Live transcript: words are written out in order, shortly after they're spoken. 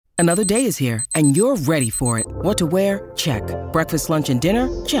Another day is here, and you're ready for it. What to wear? Check. Breakfast, lunch, and dinner?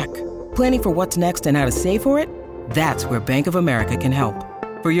 Check. Planning for what's next and how to save for it? That's where Bank of America can help.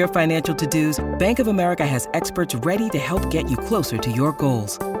 For your financial to-dos, Bank of America has experts ready to help get you closer to your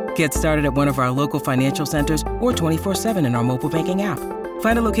goals. Get started at one of our local financial centers or 24/7 in our mobile banking app.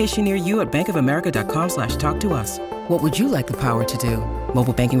 Find a location near you at bankofamerica.com/talktous. What would you like the power to do?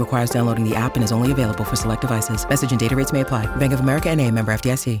 Mobile banking requires downloading the app and is only available for select devices. Message and data rates may apply. Bank of America N.A., member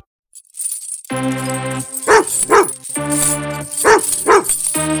FDIC.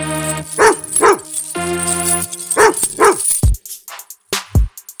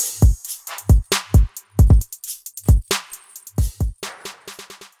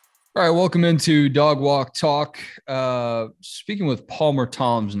 All right, welcome into Dog Walk Talk. Speaking with Palmer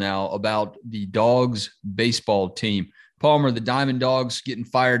Thombs now about the Dogs baseball team. Palmer, the Diamond Dogs getting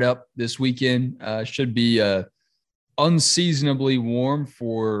fired up this weekend. Should be unseasonably warm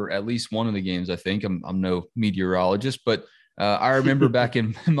for at least one of the games, I think. I'm no meteorologist, but I remember back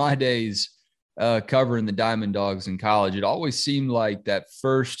in my days covering the Diamond Dogs in college, it always seemed like that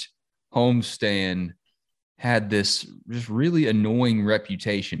first homestand had this just really annoying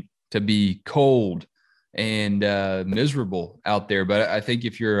reputation to be cold and miserable out there. But I think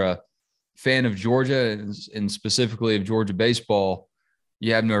if you're a fan of Georgia and specifically of Georgia baseball,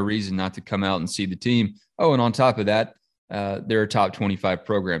 you have no reason not to come out and see the team. Oh, and on top of that, they're a top 25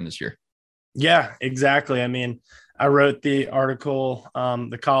 program this year. Yeah, exactly. I mean, I wrote the article,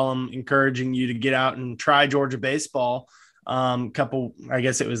 the column encouraging you to get out and try Georgia baseball. I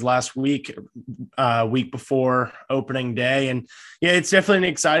guess it was last week, week before opening day. And yeah, it's definitely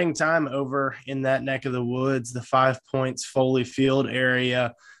an exciting time over in that neck of the woods, the 5 Points, Foley Field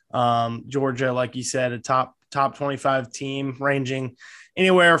area. Georgia, like you said, a top 25 team ranging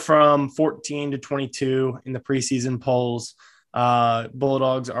anywhere from 14 to 22 in the preseason polls.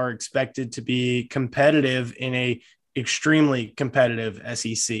 Bulldogs are expected to be competitive in a extremely competitive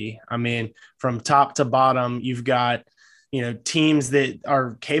SEC. I mean, from top to bottom, you've got, teams that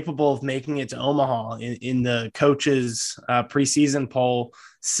are capable of making it to Omaha. In the coaches' preseason poll,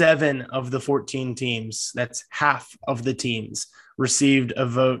 7 of the 14 teams, that's half of the teams, received a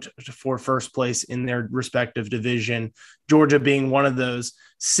vote for first place in their respective division. Georgia being one of those.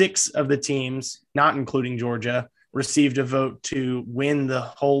 6 of the teams, not including Georgia, received a vote to win the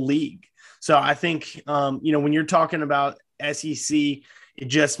whole league. So I think, when you're talking about SEC, it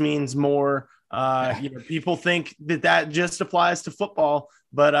just means more. People think that just applies to football,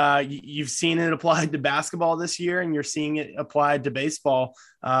 but you've seen it applied to basketball this year, and you're seeing it applied to baseball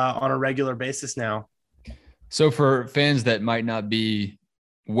on a regular basis now. So for fans that might not be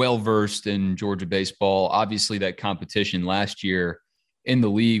well-versed in Georgia baseball, obviously that competition last year in the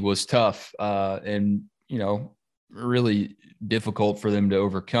league was tough and, really difficult for them to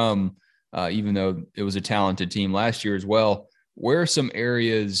overcome, even though it was a talented team last year as well. Where are some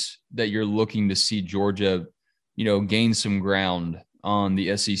areas that you're looking to see Georgia, gain some ground on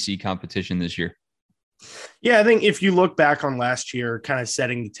the SEC competition this year? Yeah, I think if you look back on last year, kind of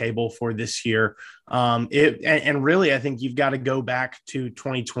setting the table for this year, really, I think you've got to go back to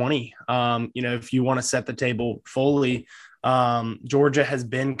 2020. If you want to set the table fully, Georgia has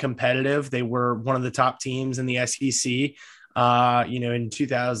been competitive. They were one of the top teams in the SEC. In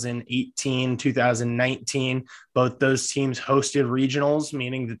 2018, 2019, both those teams hosted regionals,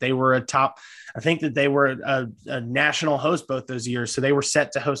 meaning that they were a national host both those years. So they were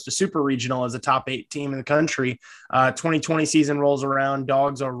set to host a super regional as a top 8 team in the country. 2020 season rolls around.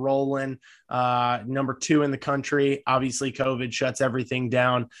 Dogs are rolling, number 2 in the country. Obviously COVID shuts everything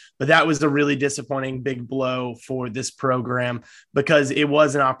down, but that was a really disappointing big blow for this program because it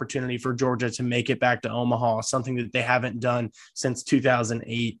was an opportunity for Georgia to make it back to Omaha, something that they haven't done since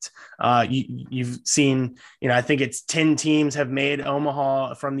 2008. You've seen, I think it's 10 teams have made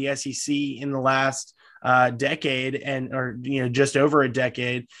Omaha from the SEC in the last decade or just over a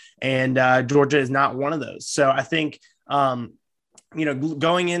decade. And Georgia is not one of those. So I think,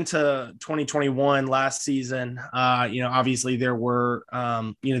 going into 2021 last season, obviously there were,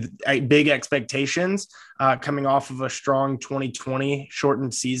 big expectations coming off of a strong 2020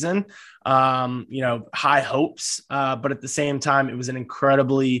 shortened season, high hopes. But at the same time, it was an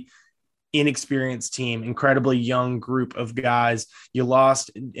incredibly inexperienced team, incredibly young group of guys. You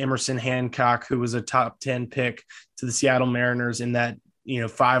lost Emerson Hancock, who was a top 10 pick to the Seattle Mariners in that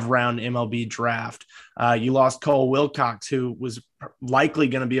 5-round MLB draft. You lost Cole Wilcox, who was likely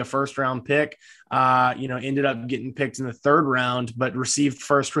going to be a first-round pick. Ended up getting picked in the 3rd round, but received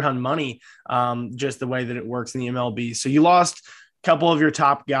first-round money, just the way that it works in the MLB. So you lost couple of your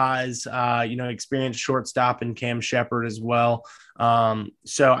top guys, experienced shortstop and Cam Shepard as well.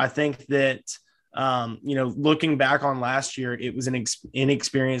 So I think that, looking back on last year, it was an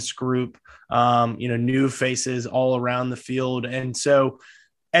inexperienced group, new faces all around the field. And so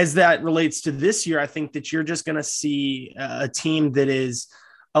as that relates to this year, I think that you're just going to see a team that is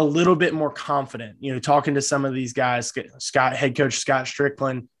a little bit more confident, talking to some of these guys, head coach Scott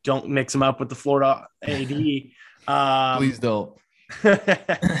Strickland, don't mix him up with the Florida AD. Please don't.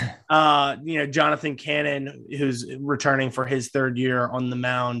 Jonathan Cannon, who's returning for his third year on the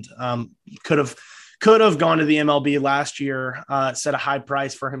mound, could have gone to the MLB last year, set a high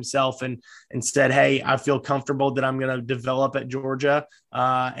price for himself and said, hey, I feel comfortable that I'm going to develop at Georgia.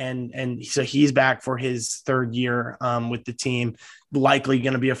 And so he's back for his third year with the team, likely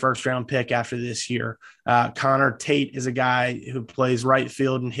going to be a first round pick after this year. Connor Tate is a guy who plays right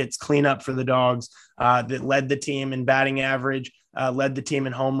field and hits cleanup for the Dogs, that led the team in batting average, led the team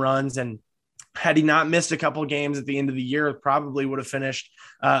in home runs, and had he not missed a couple of games at the end of the year, probably would have finished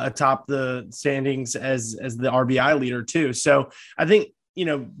atop the standings as the RBI leader too. So I think,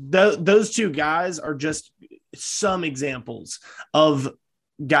 those two guys are just some examples of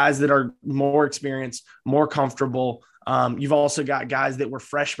guys that are more experienced, more comfortable. You've also got guys that were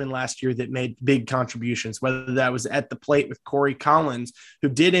freshmen last year that made big contributions, whether that was at the plate with Corey Collins, who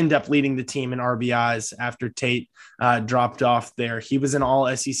did end up leading the team in RBIs after Tate dropped off there. He was an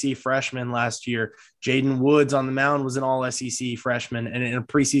all SEC freshman last year. Jaden Woods on the mound was an all SEC freshman and a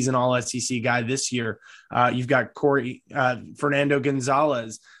preseason all SEC guy this year. You've got Fernando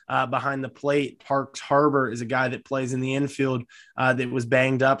Gonzalez behind the plate. Parks Harbor is a guy that plays in the infield that was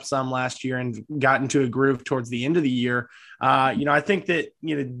banged up some last year and got into a groove towards the end of the year. I think that,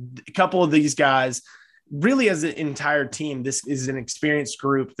 a couple of these guys really as an entire team, this is an experienced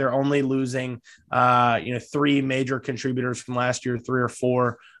group. They're only losing, three major contributors from last year, 3 or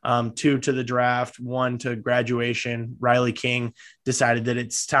 4, 2 to the draft, 1 to graduation. Riley King decided that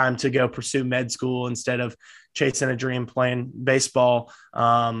it's time to go pursue med school instead of chasing a dream playing baseball.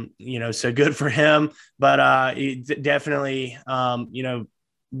 So good for him, but it definitely,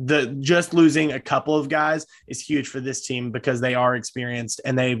 just losing a couple of guys is huge for this team because they are experienced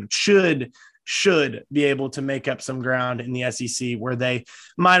and they should be able to make up some ground in the SEC where they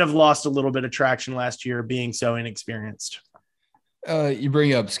might have lost a little bit of traction last year being so inexperienced. You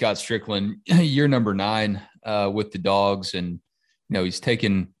bring up Scott Strickland, year number 9 with the Dogs, and he's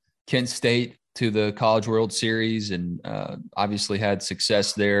taken Kent State to the College World Series and obviously had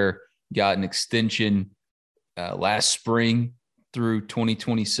success there. Got an extension last spring through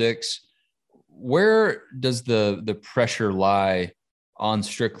 2026. Where does the pressure lie on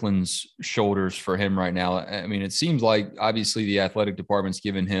Strickland's shoulders for him right now? I mean, it seems like obviously the athletic department's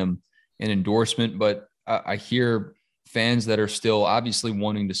given him an endorsement, but I hear fans that are still obviously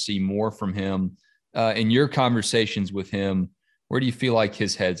wanting to see more from him. In your conversations with him, where do you feel like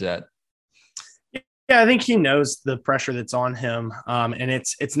his head's at? Yeah, I think he knows the pressure that's on him. And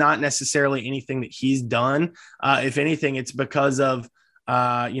it's not necessarily anything that he's done. If anything, it's because of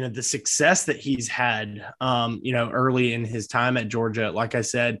the success that he's had, early in his time at Georgia. Like I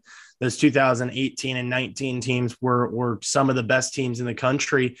said, those 2018 and 19 teams were some of the best teams in the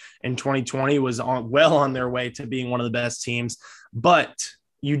country, and 2020 was well on their way to being one of the best teams, but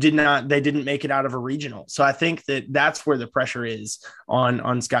they didn't make it out of a regional. So I think that's where the pressure is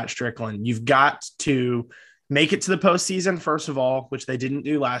on Scott Strickland. You've got to make it to the postseason, first of all, which they didn't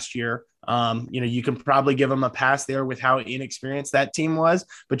do last year. You can probably give them a pass there with how inexperienced that team was,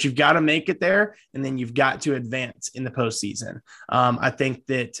 but you've got to make it there, and then you've got to advance in the postseason. I think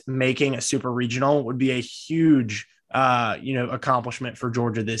that making a super regional would be a huge, accomplishment for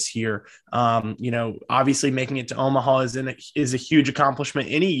Georgia this year. Obviously making it to Omaha is a huge accomplishment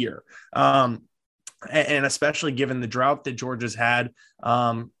any year. And especially given the drought that Georgia's had,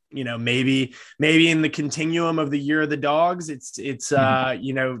 maybe in the continuum of the year of the Dogs, it's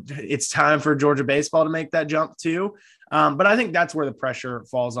time for Georgia baseball to make that jump too. But I think that's where the pressure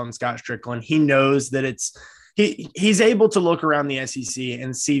falls on Scott Strickland. He knows that he's able to look around the SEC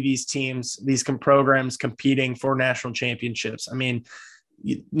and see these teams, these programs competing for national championships. I mean,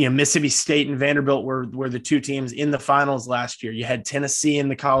 Mississippi State and Vanderbilt were the 2 teams in the finals last year. You had Tennessee in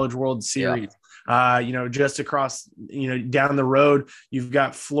the College World Series. Yeah. Just across, down the road, you've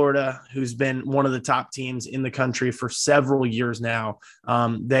got Florida, who's been one of the top teams in the country for several years now.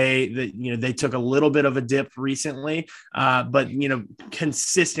 They took a little bit of a dip recently, but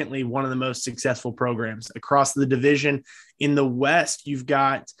consistently one of the most successful programs across the division. In the West, you've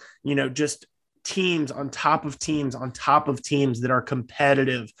got, just teams on top of teams on top of teams that are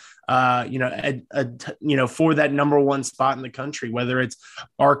competitive, for that number one spot in the country, whether it's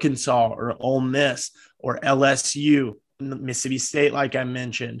Arkansas or Ole Miss or LSU, Mississippi State, like I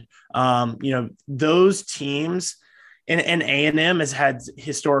mentioned. Those teams, and A&M has had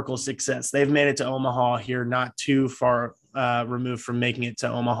historical success. They've made it to Omaha here, not too far removed from making it to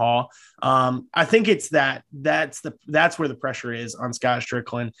Omaha. I think it's that's where the pressure is on Scott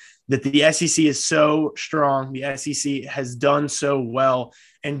Strickland, that the SEC is so strong. The SEC has done so well,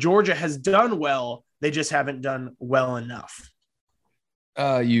 and Georgia has done well. They just haven't done well enough.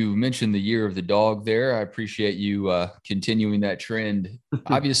 You mentioned the year of the dog there. I appreciate you continuing that trend.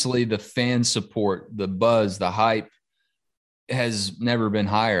 Obviously, the fan support, the buzz, the hype has never been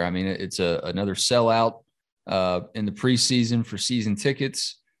higher. I mean, it's another sellout in the preseason for season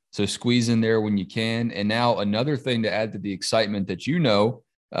tickets. So squeeze in there when you can. And now another thing to add to the excitement that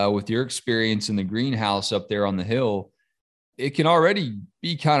with your experience in the greenhouse up there on the hill, it can already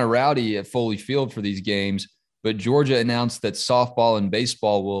be kind of rowdy at Foley Field for these games. But Georgia announced that softball and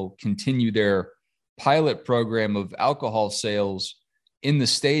baseball will continue their pilot program of alcohol sales in the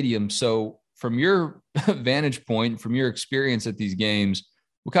stadium. So from your vantage point, from your experience at these games,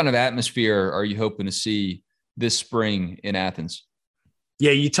 what kind of atmosphere are you hoping to see this spring in Athens?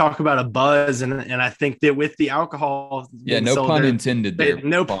 Yeah, you talk about a buzz, and I think that with the alcohol, pun intended there.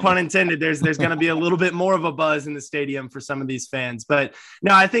 No pun intended. There's going to be a little bit more of a buzz in the stadium for some of these fans, but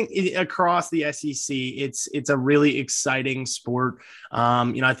no, I think across the SEC, it's a really exciting sport.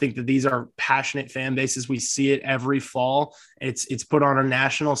 I think that these are passionate fan bases. We see it every fall. It's put on a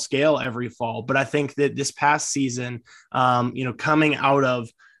national scale every fall, but I think that this past season, coming out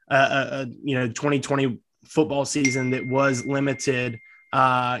of 2020 football season that was limited.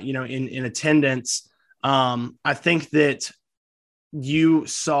 In attendance, I think that you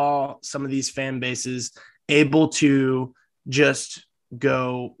saw some of these fan bases able to just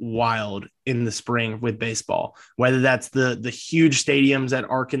go wild in the spring with baseball, whether that's the huge stadiums at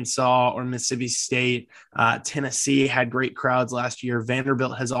Arkansas or Mississippi State. Tennessee had great crowds last year.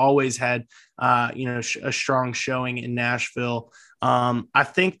 Vanderbilt has always had, a strong showing in Nashville. I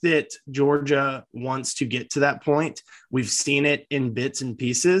think that Georgia wants to get to that point. We've seen it in bits and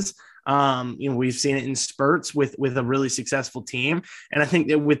pieces. We've seen it in spurts with a really successful team. And I think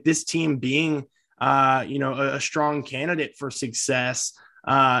that with this team being, a strong candidate for success,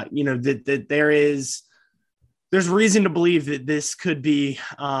 that there's reason to believe that this could be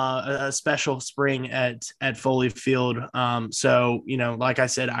a special spring at Foley Field. So, like I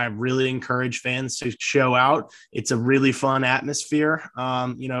said, I really encourage fans to show out. It's a really fun atmosphere.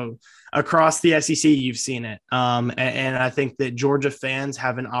 Across the SEC, you've seen it. And I think that Georgia fans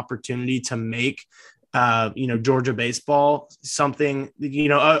have an opportunity to make Georgia baseball something,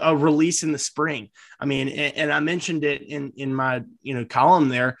 a release in the spring. I mean, and I mentioned it in my, column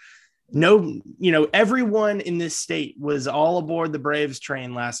there. No, everyone in this state was all aboard the Braves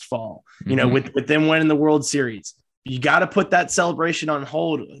train last fall, with them winning the World Series. You got to put that celebration on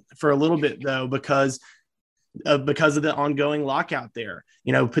hold for a little bit, though, because of the ongoing lockout there,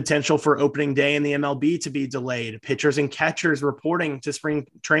 potential for opening day in the MLB to be delayed. Pitchers and catchers reporting to spring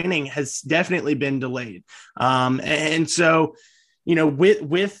training has definitely been delayed. And so,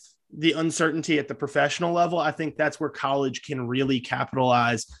 with the uncertainty at the professional level, I think that's where college can really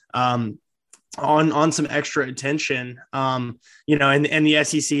capitalize on some extra attention. And the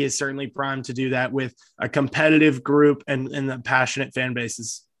SEC is certainly primed to do that with a competitive group and the passionate fan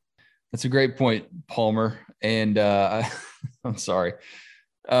bases. That's a great point, Palmer. And I'm sorry.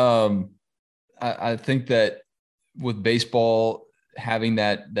 I think that with baseball having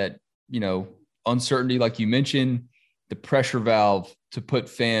that uncertainty, like you mentioned, the pressure valve to put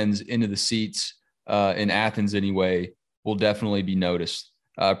fans into the seats in Athens anyway will definitely be noticed.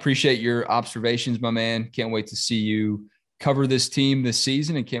 Appreciate your observations, my man. Can't wait to see you cover this team this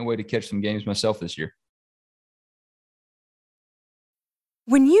season, and can't wait to catch some games myself this year.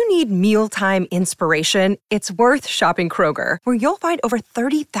 When you need mealtime inspiration, it's worth shopping Kroger, where you'll find over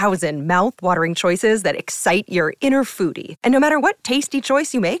 30,000 mouth-watering choices that excite your inner foodie. And no matter what tasty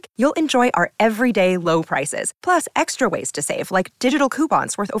choice you make, you'll enjoy our everyday low prices, plus extra ways to save, like digital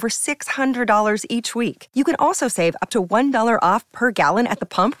coupons worth over $600 each week. You can also save up to $1 off per gallon at the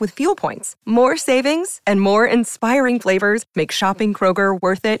pump with fuel points. More savings and more inspiring flavors make shopping Kroger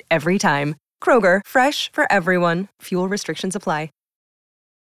worth it every time. Kroger, fresh for everyone. Fuel restrictions apply.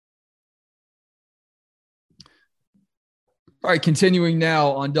 All right, continuing now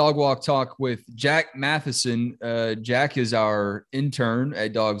on Dog Walk Talk with Jack Mathison. Jack is our intern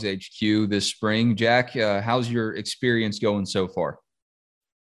at Dogs HQ this spring. Jack, how's your experience going so far?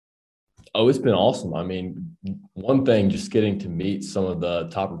 Oh, it's been awesome. I mean, one thing, just getting to meet some of the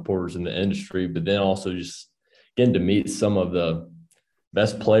top reporters in the industry, but then also just getting to meet some of the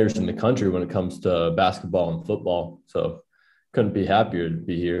best players in the country when it comes to basketball and football. So couldn't be happier to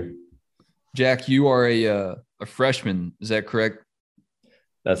be here. Jack, you are a freshman. Is that correct?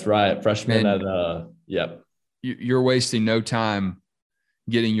 That's right. Freshman And yep. You're wasting no time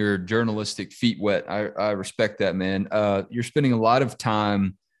getting your journalistic feet wet. I respect that, man. You're spending a lot of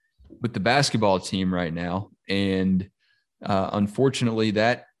time with the basketball team right now. And unfortunately,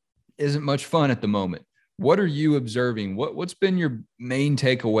 that isn't much fun at the moment. What are you observing? What's been your main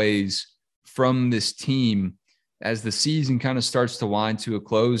takeaways from this team as the season kind of starts to wind to a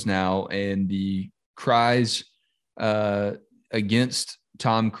close now and the cries against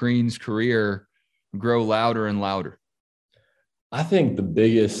Tom Crean's career grow louder and louder? I think the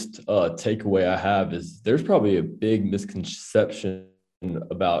biggest takeaway I have is there's probably a big misconception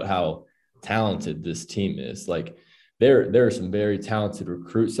about how talented this team is. Like there are some very talented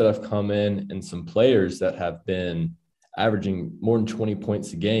recruits that have come in and some players that have been averaging more than 20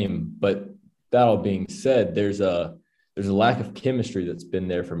 points a game. But that all being said, there's a lack of chemistry that's been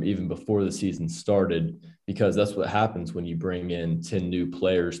there from even before the season started, because that's what happens when you bring in 10 new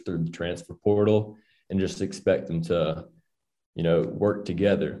players through the transfer portal and just expect them to, work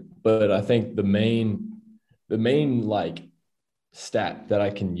together. But I think the main like stat that I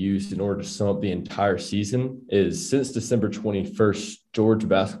can use in order to sum up the entire season is since December 21st, Georgia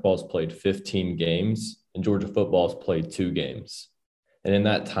basketball has played 15 games and Georgia football has played 2 games. And in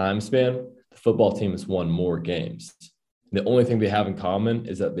that time span, the football team has won more games. The only thing they have in common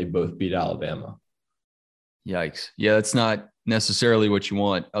is that they both beat Alabama. Yikes. Yeah, that's not necessarily what you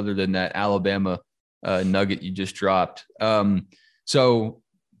want other than that Alabama nugget you just dropped. So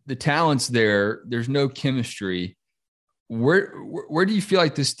the talent's there. There's no chemistry. Where do you feel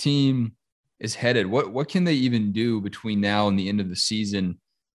like this team is headed? What can they even do between now and the end of the season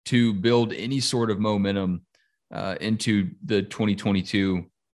to build any sort of momentum into the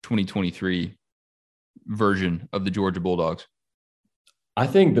 2022-2023 version of the Georgia Bulldogs? I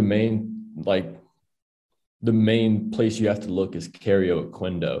think the main place you have to look is Cario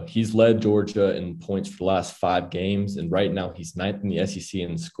Oquendo. He's led Georgia in points for the last 5 games, and right now he's 9th in the SEC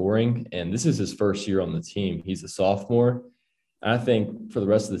in scoring, and this is his first year on the team. He's a sophomore, and I think for the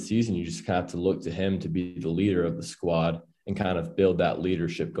rest of the season, you just kind of have to look to him to be the leader of the squad and kind of build that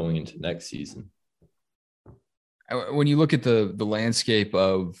leadership going into next season. When you look at the landscape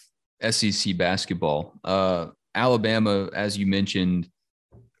of SEC basketball, Alabama, as you mentioned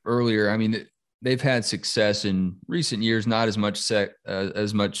earlier, I mean, they've had success in recent years, not as much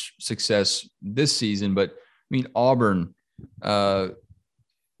success this season, but I mean, Auburn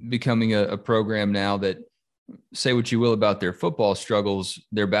becoming a program now that, say what you will about their football struggles,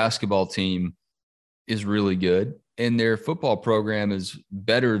 their basketball team is really good, and their football program is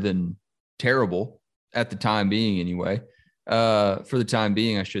better than terrible at the time being anyway, for the time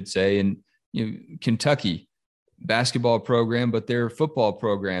being, I should say. And, Kentucky basketball program, but their football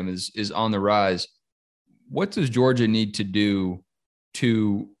program is on the rise. What does Georgia need to do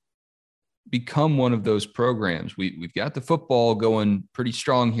to become one of those programs? We've got the football going pretty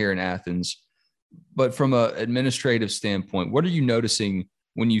strong here in Athens, but from an administrative standpoint, what are you noticing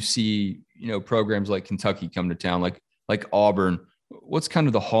when you see, programs like Kentucky come to town, like Auburn? What's kind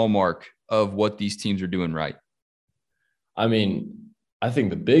of the hallmark of what these teams are doing right? I mean, I think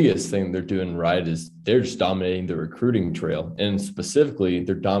the biggest thing they're doing right is they're just dominating the recruiting trail. And specifically,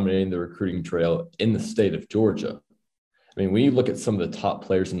 they're dominating the recruiting trail in the state of Georgia. I mean, when you look at some of the top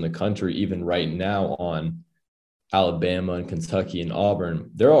players in the country, even right now on Alabama and Kentucky and Auburn,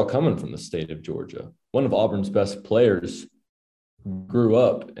 they're all coming from the state of Georgia. One of Auburn's best players grew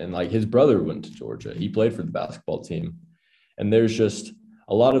up and his brother went to Georgia. He played for the basketball team. And there's just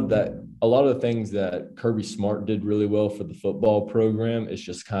a lot of the things that Kirby Smart did really well for the football program is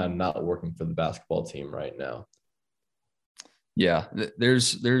just kind of not working for the basketball team right now. Yeah,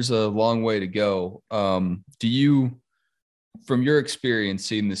 there's a long way to go. Do you, from your experience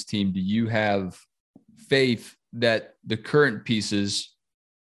seeing this team, do you have faith that the current pieces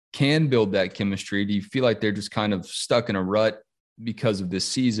can build that chemistry? Do you feel like they're just kind of stuck in a rut because of this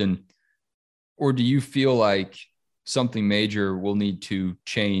season? Or do you feel like something major will need to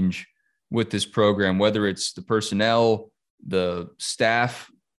change with this program, whether it's the personnel, the staff,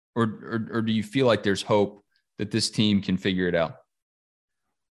 or do you feel like there's hope that this team can figure it out?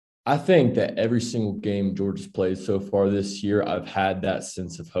 I think that every single game Georgia's played so far this year, I've had that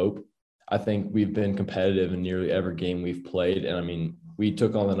sense of hope. I think we've been competitive in nearly every game we've played. And I mean, we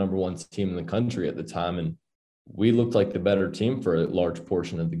took on the number 1 team in the country at the time, and we looked like the better team for a large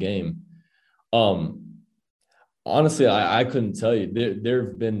portion of the game. Honestly, I couldn't tell you. There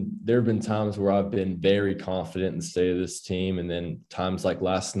have been times where I've been very confident in the state of this team, and then times like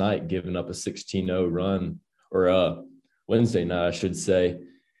last night, giving up a 16-0 run, or Wednesday night, I should say,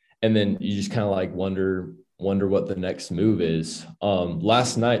 and then you just kind of like wonder what the next move is.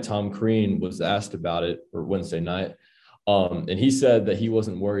 Last night, Tom Crean was asked about it, or Wednesday night, and he said that he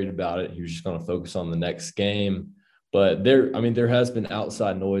wasn't worried about it. He was just going to focus on the next game. But there has been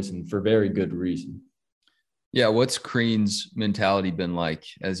outside noise, and for very good reason. Yeah, what's Crean's mentality been like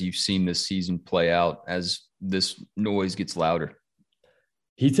as you've seen this season play out, as this noise gets louder?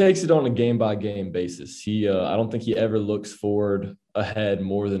 He takes it on a game-by-game basis. I don't think he ever looks forward ahead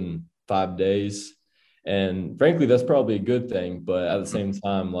more than 5 days. And frankly, that's probably a good thing. But at the same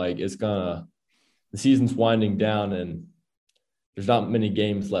time, like, the season's winding down, and there's not many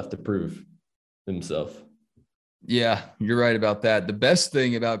games left to prove himself. Yeah, you're right about that. The best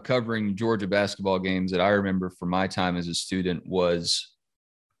thing about covering Georgia basketball games that I remember from my time as a student was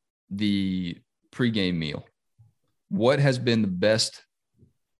the pregame meal. What has been the best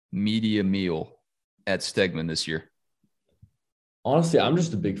media meal at Stegman this year? Honestly, I'm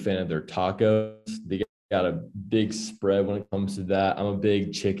just a big fan of their tacos. They got a big spread when it comes to that. I'm a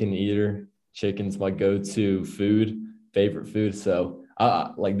big chicken eater. Chicken's my go-to favorite food. So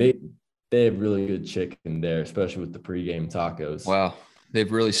they have really good chicken there, especially with the pregame tacos. Wow.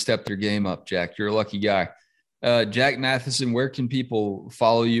 They've really stepped their game up, Jack. You're a lucky guy. Jack Mathison, where can people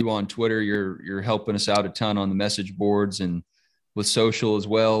follow you on Twitter? You're helping us out a ton on the message boards and with social as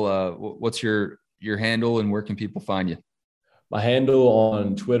well. What's your handle, and where can people find you? My handle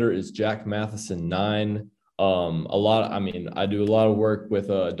on Twitter is Jack Mathison 9. I do a lot of work with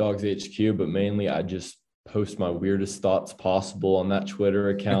Dogs HQ, but mainly I just post my weirdest thoughts possible on that Twitter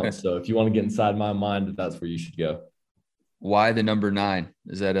account. So if you want to get inside my mind, that's where you should go. Why the number 9?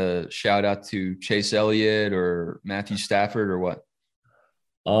 Is that a shout out to Chase Elliott or Matthew Stafford or what?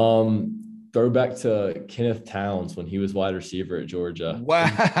 Throwback to Kenneth Towns when he was wide receiver at Georgia.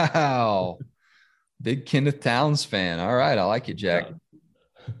 Wow. Big Kenneth Towns fan. All right. I like it, Jack. Yeah.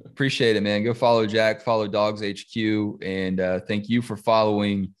 Appreciate it, man. Go follow Jack, follow Dogs HQ, and thank you for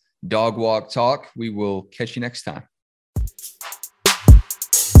following Dog Walk Talk. We will catch you next time.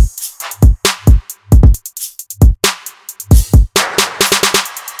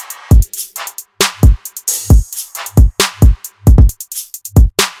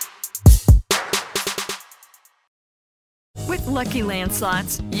 With Lucky Land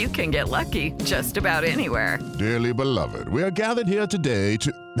Slots, you can get lucky just about anywhere. Dearly beloved, we are gathered here today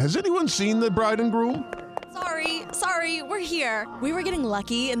to... Has anyone seen the bride and groom? Sorry, we're here. We were getting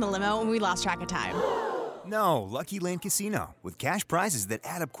lucky in the limo and we lost track of time. No, Lucky Land Casino, with cash prizes that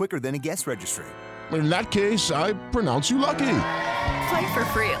add up quicker than a guest registry. In that case, I pronounce you lucky. Play for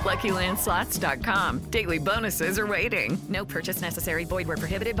free at LuckyLandSlots.com. Daily bonuses are waiting. No purchase necessary. Void where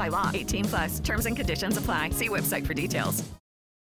prohibited by law. 18+. Terms and conditions apply. See website for details.